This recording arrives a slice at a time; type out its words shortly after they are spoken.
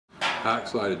How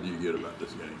excited do you get about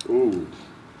this game? Ooh,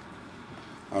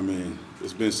 I mean,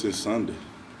 it's been since Sunday.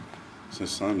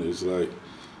 Since Sunday, it's like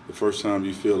the first time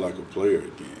you feel like a player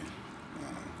again.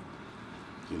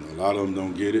 A lot of them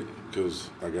don't get it because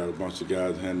I got a bunch of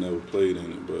guys that had never played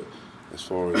in it. But as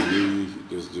far as me,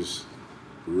 it's just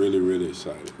really, really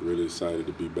excited. Really excited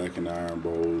to be back in the Iron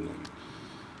Bowl,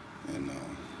 and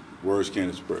words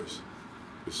can't express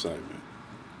excitement.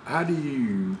 How do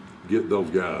you get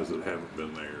those guys that haven't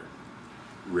been there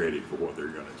ready for what they're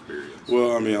going to experience?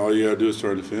 Well, I mean, all you got to do is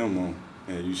turn the film on,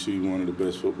 and you see one of the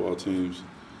best football teams,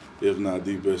 if not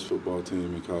the best football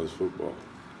team in college football.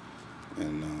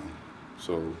 And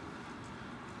so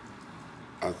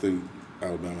I think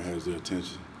Alabama has their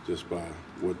attention just by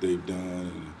what they've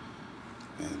done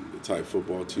and the type of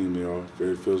football team they are.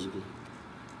 Very physical,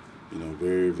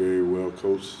 very, very well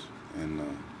coached. And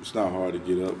it's not hard to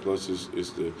get up. Plus,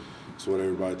 it's what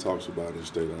everybody talks about in the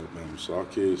state of Alabama. So our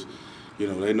kids,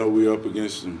 they know we're up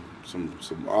against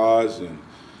some odds,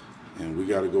 and we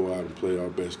got to go out and play our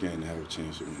best game to have a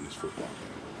chance to win this football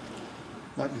game.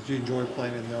 Mike, did you enjoy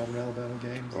playing in the Auburn-Alabama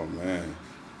games? Oh man,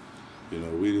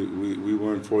 we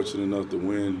weren't fortunate enough to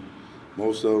win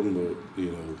most of them, but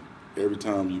every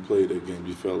time you played that game,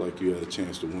 you felt like you had a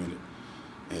chance to win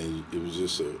it, and it was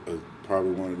just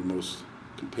probably one of the most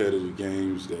competitive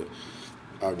games that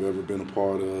I've ever been a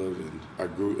part of, and I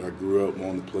grew up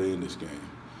wanting to play in this game.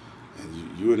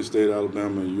 And you in the state of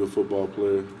Alabama, and you're a football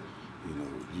player.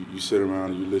 You sit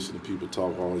around and you listen to people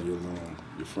talk all year long.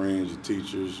 Your friends, your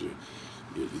teachers,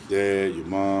 your dad, your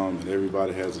mom, and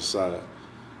everybody has a side.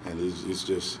 And it's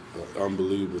just an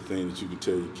unbelievable thing that you can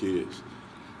tell your kids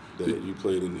that you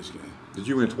played in this game. Did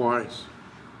you win twice?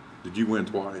 Did you win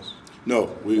twice?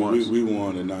 No, we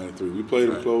won in '93. We played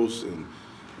them close, and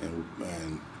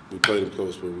we played them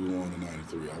close, but we won in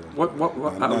 '93.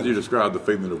 How would you describe the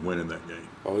feeling of winning that game?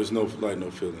 Oh, it's no feeling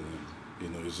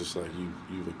in it. It's just like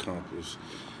you've accomplished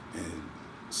and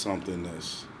something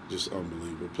that's just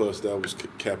unbelievable. Plus, that was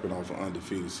capping off an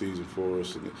undefeated season for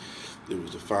us, and it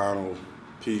was the final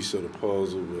piece of the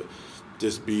puzzle. But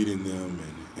just beating them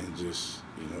and just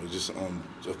just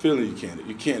a feeling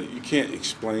you can't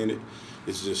explain it.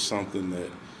 It's just something that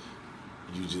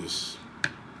you just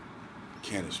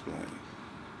can't explain.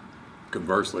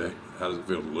 Conversely, how does it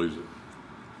feel to lose it?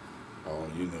 Oh,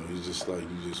 it's just like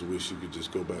you just wish you could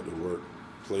just go back to work,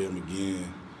 play them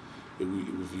again. If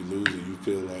you lose it, you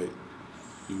feel like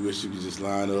you wish you could just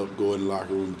line up, go in the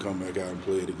locker room, come back out and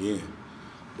play it again.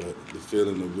 But the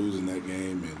feeling of losing that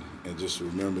game and just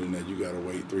remembering that you got to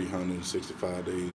wait 365 days